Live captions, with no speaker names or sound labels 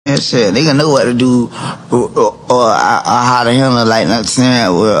shit, nigga know what to do or how to handle, like, not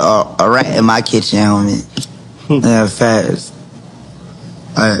saying, with a rat in my kitchen, homie. Yeah, fast.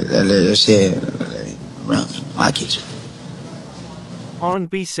 That little shit, my kitchen.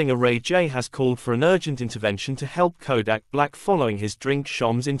 R&B singer Ray J has called for an urgent intervention to help Kodak Black following his Drink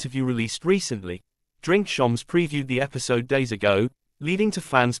Shams interview released recently. Drink Shams previewed the episode days ago, leading to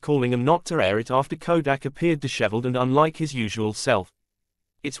fans calling him not to air it after Kodak appeared disheveled and unlike his usual self.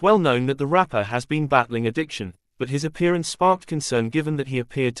 It's well known that the rapper has been battling addiction, but his appearance sparked concern given that he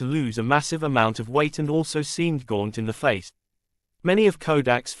appeared to lose a massive amount of weight and also seemed gaunt in the face. Many of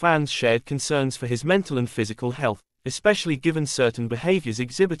Kodak's fans shared concerns for his mental and physical health, especially given certain behaviors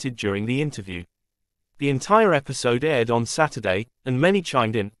exhibited during the interview. The entire episode aired on Saturday, and many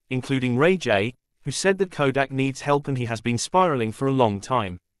chimed in, including Ray J, who said that Kodak needs help and he has been spiraling for a long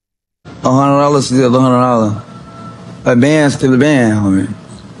time. $100 still $100. A band still a band, homie.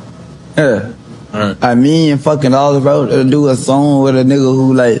 Yeah. Right. $1 million fucking dollars, bro, to do a song with a nigga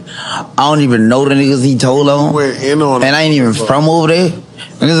who, like, I don't even know the niggas he told on. And I ain't even from over there.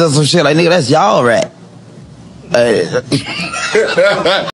 And this is some shit like, nigga, that's y'all rap.